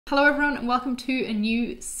Hello everyone and welcome to a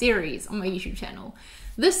new series on my YouTube channel.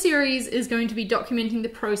 This series is going to be documenting the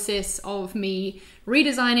process of me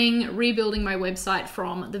redesigning, rebuilding my website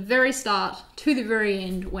from the very start to the very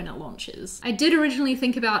end when it launches. I did originally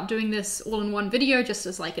think about doing this all in one video just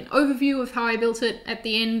as like an overview of how I built it at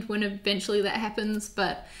the end when eventually that happens,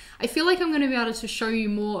 but I feel like I'm going to be able to show you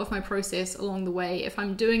more of my process along the way if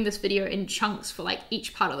I'm doing this video in chunks for like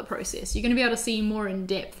each part of the process. You're going to be able to see more in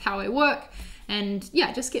depth how I work, and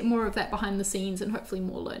yeah, just get more of that behind the scenes and hopefully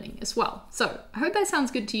more learning as well. So I hope that sounds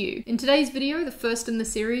good to you. In today's video, the first in the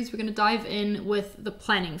series, we're going to dive in with the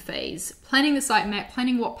planning phase. Planning the sitemap,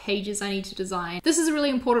 planning what pages I need to design. This is a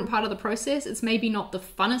really important part of the process. It's maybe not the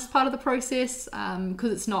funnest part of the process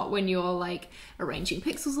because it's not when you're like arranging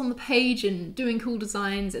pixels on the page and doing cool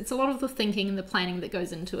designs. It's a lot of the thinking and the planning that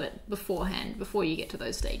goes into it beforehand, before you get to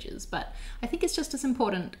those stages. But I think it's just as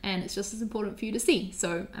important, and it's just as important for you to see.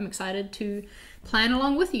 So I'm excited to plan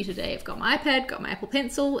along with you today. I've got my iPad, got my Apple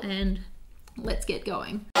Pencil, and let's get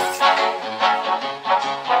going.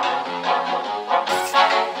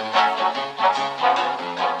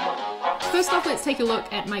 First off, let's take a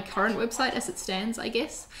look at my current website as it stands, I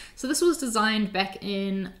guess. So this was designed back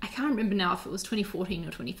in, I can't remember now if it was 2014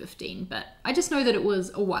 or 2015, but I just know that it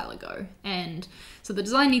was a while ago. And so the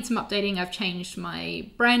design needs some updating. I've changed my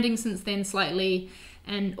branding since then slightly.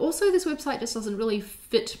 And also this website just doesn't really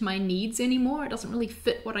fit my needs anymore. It doesn't really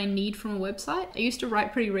fit what I need from a website. I used to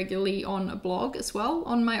write pretty regularly on a blog as well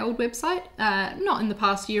on my old website. Not in the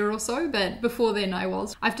past year or so, but before then I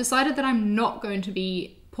was. I've decided that I'm not going to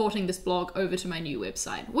be porting this blog over to my new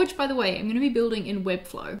website, which by the way, I'm going to be building in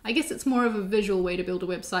Webflow. I guess it's more of a visual way to build a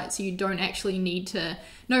website, so you don't actually need to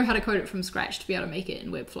know how to code it from scratch to be able to make it in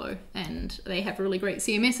Webflow. And they have a really great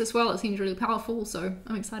CMS as well. It seems really powerful, so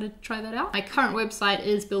I'm excited to try that out. My current website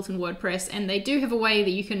is built in WordPress, and they do have a way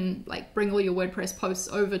that you can like bring all your WordPress posts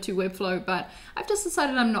over to Webflow, but I've just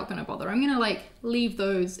decided I'm not going to bother. I'm going to like leave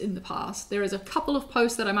those in the past. There is a couple of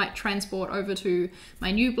posts that I might transport over to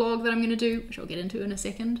my new blog that I'm going to do, which I'll get into in a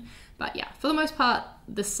second. But yeah, for the most part,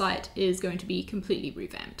 this site is going to be completely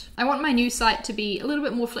revamped. I want my new site to be a little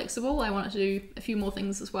bit more flexible. I want it to do a few more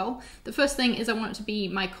things as well. The first thing is I want it to be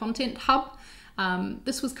my content hub.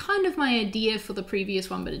 This was kind of my idea for the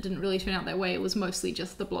previous one, but it didn't really turn out that way. It was mostly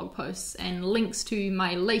just the blog posts and links to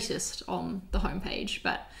my latest on the homepage.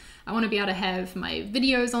 But I want to be able to have my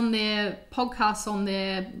videos on there, podcasts on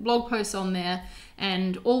there, blog posts on there,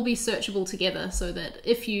 and all be searchable together so that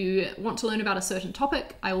if you want to learn about a certain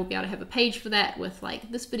topic, I will be able to have a page for that with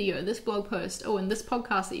like this video, this blog post, oh, and this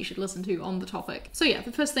podcast that you should listen to on the topic. So yeah,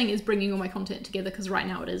 the first thing is bringing all my content together because right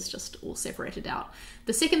now it is just all separated out.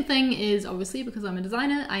 The second thing is obviously because I'm a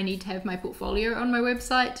designer, I need to have my portfolio on my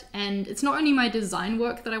website, and it's not only my design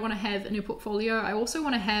work that I want to have in a portfolio, I also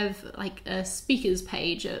want to have like a speakers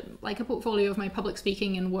page, like a portfolio of my public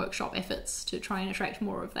speaking and workshop efforts to try and attract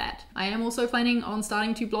more of that. I am also planning on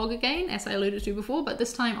starting to blog again, as I alluded to before, but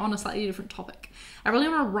this time on a slightly different topic. I really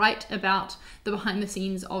want to write about the behind the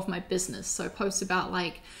scenes of my business, so posts about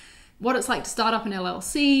like what it's like to start up an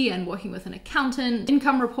LLC and working with an accountant.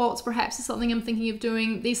 Income reports perhaps is something I'm thinking of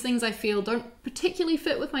doing. These things I feel don't particularly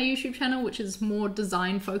fit with my YouTube channel, which is more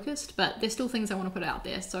design focused, but they're still things I want to put out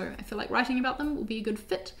there. So I feel like writing about them will be a good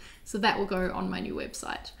fit. So that will go on my new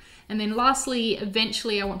website. And then lastly,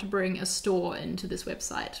 eventually I want to bring a store into this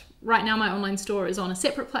website. Right now my online store is on a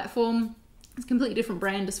separate platform. It's a completely different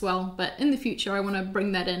brand as well, but in the future I want to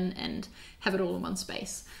bring that in and have it all in one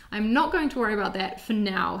space. I'm not going to worry about that for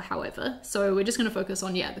now, however, so we're just going to focus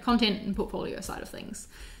on, yeah, the content and portfolio side of things.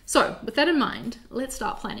 So with that in mind, let's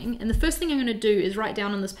start planning. And the first thing I'm going to do is write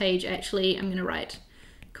down on this page, actually, I'm going to write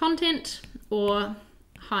content or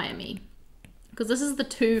hire me. Because this is the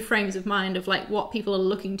two frames of mind of like what people are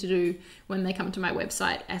looking to do when they come to my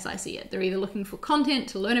website as I see it. They're either looking for content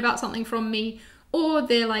to learn about something from me, or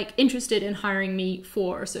they're like interested in hiring me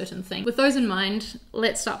for a certain thing. With those in mind,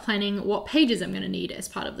 let's start planning what pages I'm going to need as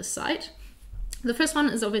part of this site. The first one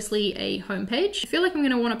is obviously a home page. I feel like I'm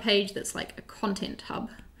going to want a page that's like a content hub.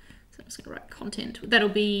 So I'm just going to write content. That'll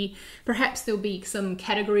be, perhaps there'll be some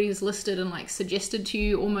categories listed and like suggested to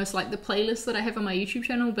you, almost like the playlist that I have on my YouTube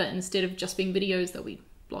channel, but instead of just being videos, there'll be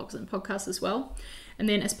blogs and podcasts as well. And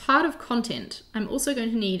then as part of content, I'm also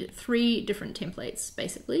going to need 3 different templates,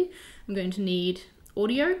 basically. I'm going to need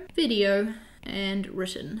audio, video, and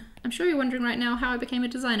written. I'm sure you're wondering right now how I became a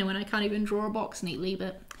designer when I can't even draw a box neatly,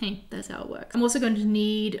 but hey, that's how it works. I'm also going to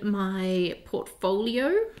need my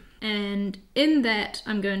portfolio, and in that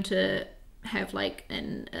I'm going to have like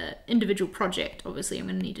an individual project. Obviously I'm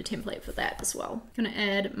going to need a template for that as well. I'm going to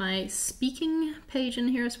add my speaking page in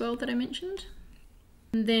here as well that I mentioned.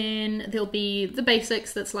 And then there'll be the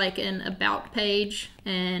basics, that's like an about page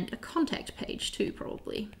and a contact page too,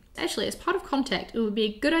 probably. Actually, as part of contact, it would be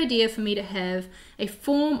a good idea for me to have a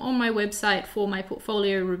form on my website for my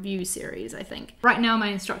portfolio review series, I think. Right now, my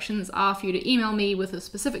instructions are for you to email me with a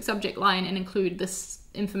specific subject line and include this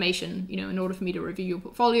information, you know, in order for me to review your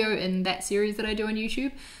portfolio in that series that I do on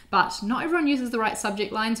YouTube. But not everyone uses the right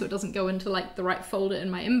subject line, so it doesn't go into like the right folder in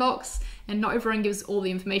my inbox, and not everyone gives all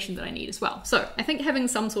the information that I need as well. So I think having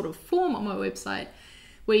some sort of form on my website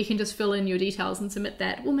where you can just fill in your details and submit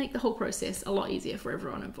that will make the whole process a lot easier for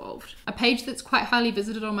everyone involved. A page that's quite highly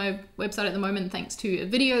visited on my website at the moment, thanks to a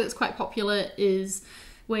video that's quite popular, is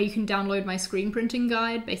where you can download my screen printing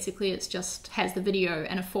guide. Basically, it's just has the video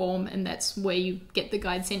and a form, and that's where you get the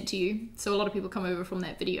guide sent to you. So a lot of people come over from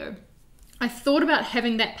that video. I thought about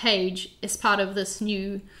having that page as part of this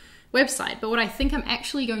new website, but what I think I'm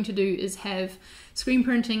actually going to do is have screen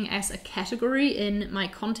printing as a category in my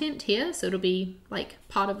content here, so it'll be like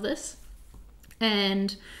part of this,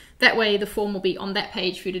 and that way the form will be on that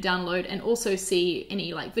page for you to download and also see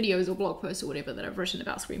any like videos or blog posts or whatever that I've written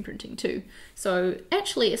about screen printing too. So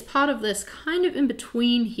actually, as part of this, kind of in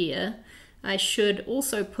between here, I should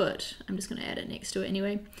also put, I'm just going to add it next to it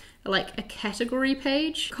anyway, like a category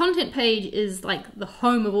page. Content page is like the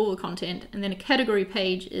home of all the content, and then a category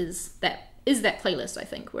page is that playlist, I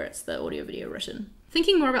think, where it's the audio video written.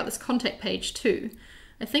 Thinking more about this contact page too,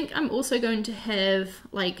 I think I'm also going to have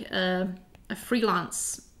like a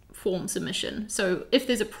freelance form submission. So if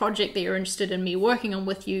there's a project that you're interested in me working on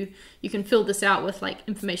with you, you can fill this out with like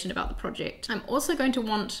information about the project. I'm also going to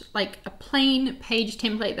want like a plain page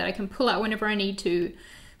template that I can pull out whenever I need to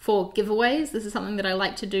for giveaways. This is something that I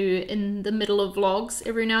like to do in the middle of vlogs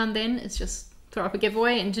every now and then. It's just throw up a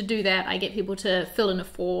giveaway, and to do that I get people to fill in a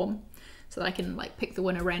form so that I can like pick the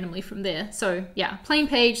winner randomly from there. So yeah, plain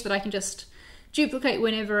page that I can just duplicate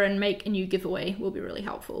whenever and make a new giveaway will be really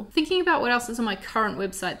helpful. Thinking about what else is on my current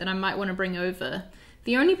website that I might want to bring over,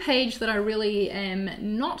 the only page that I really am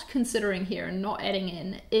not considering here and not adding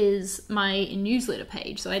in is my newsletter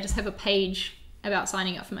page. So I just have a page about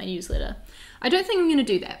signing up for my newsletter. I don't think I'm going to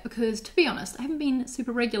do that because, to be honest, I haven't been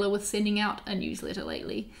super regular with sending out a newsletter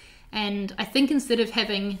lately. And I think instead of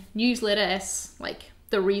having newsletter as like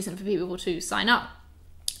the reason for people to sign up,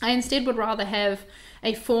 I instead would rather have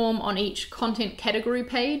a form on each content category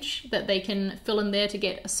page that they can fill in there to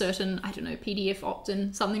get a certain, I don't know, PDF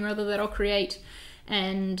opt-in, something or other that I'll create.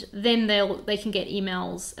 And then they can get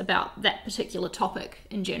emails about that particular topic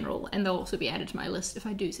in general, and they'll also be added to my list if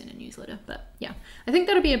I do send a newsletter. But yeah, I think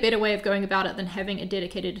that'll be a better way of going about it than having a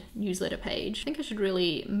dedicated newsletter page. I think I should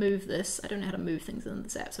really move this. I don't know how to move things in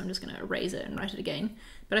this app, so I'm just going to erase it and write it again.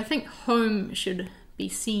 But I think home should be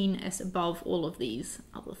seen as above all of these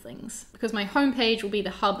other things, because my home page will be the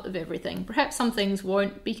hub of everything. Perhaps some things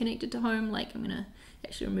won't be connected to home, like I'm going to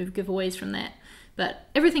actually remove giveaways from that. But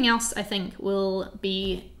everything else, I think, will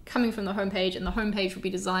be coming from the homepage, and the homepage will be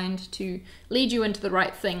designed to lead you into the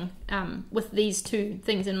right thing, with these two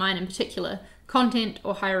things in mind in particular: content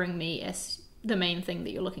or hiring me as the main thing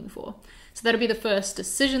that you're looking for. So that'll be the first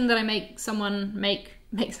decision that I make someone make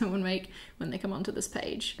when they come onto this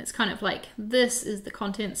page. It's kind of like, this is the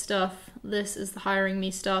content stuff, this is the hiring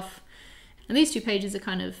me stuff, and these two pages are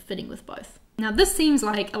kind of fitting with both. Now this seems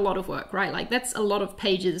like a lot of work, right? Like that's a lot of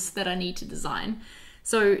pages that I need to design.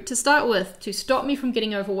 So to start with, to stop me from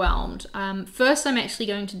getting overwhelmed, first I'm actually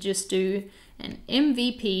going to just do an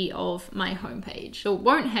MVP of my homepage. So it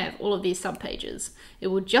won't have all of these subpages. It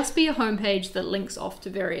will just be a homepage that links off to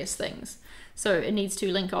various things. So it needs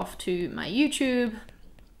to link off to my YouTube,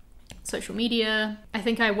 social media. I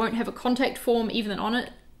think I won't have a contact form even on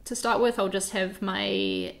it to start with. I'll just have my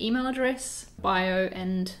email address, bio,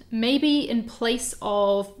 and maybe in place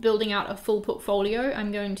of building out a full portfolio,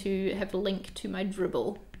 I'm going to have a link to my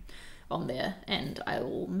Dribble on there, and I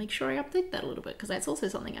will make sure I update that a little bit because that's also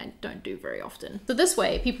something I don't do very often. So this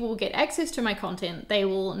way people will get access to my content, they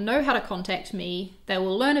will know how to contact me, they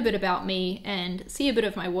will learn a bit about me and see a bit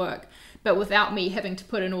of my work, but without me having to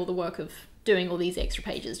put in all the work of doing all these extra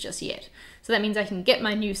pages just yet. So that means I can get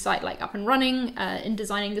my new site like up and running. In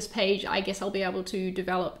designing this page, I guess I'll be able to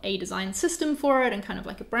develop a design system for it and kind of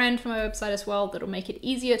like a brand for my website as well that'll make it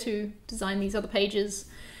easier to design these other pages.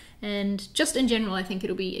 And just in general, I think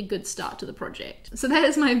it'll be a good start to the project. So that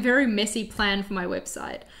is my very messy plan for my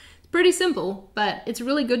website. It's pretty simple, but it's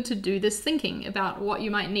really good to do this thinking about what you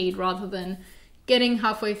might need rather than getting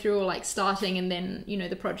halfway through or like starting and then, you know,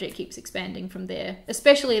 the project keeps expanding from there.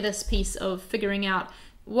 Especially this piece of figuring out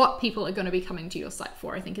what people are going to be coming to your site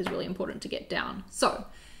for, I think is really important to get down. So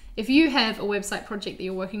If you have a website project that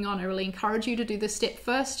you're working on, I really encourage you to do this step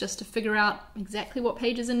first, just to figure out exactly what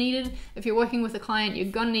pages are needed. If you're working with a client,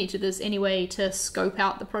 you're going to need to do this anyway to scope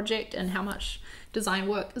out the project and how much design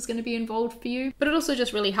work is going to be involved for you. But it also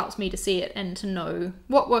just really helps me to see it and to know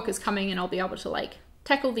what work is coming, and I'll be able to like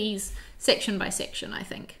tackle these section by section, I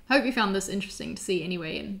think. I hope you found this interesting to see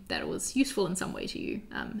anyway, and that it was useful in some way to you,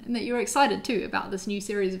 and that you're excited too about this new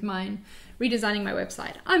series of mine redesigning my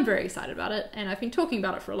website. I'm very excited about it, and I've been talking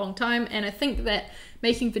about it for a long time, and I think that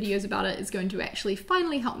making videos about it is going to actually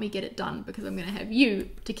finally help me get it done, because I'm going to have you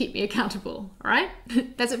to keep me accountable. All right?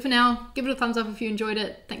 That's it for now. Give it a thumbs up if you enjoyed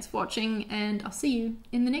it. Thanks for watching, and I'll see you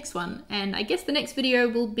in the next one. And I guess the next video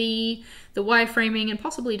will be the wireframing and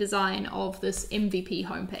possibly design of this MVP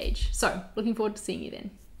homepage. So looking forward to seeing you then.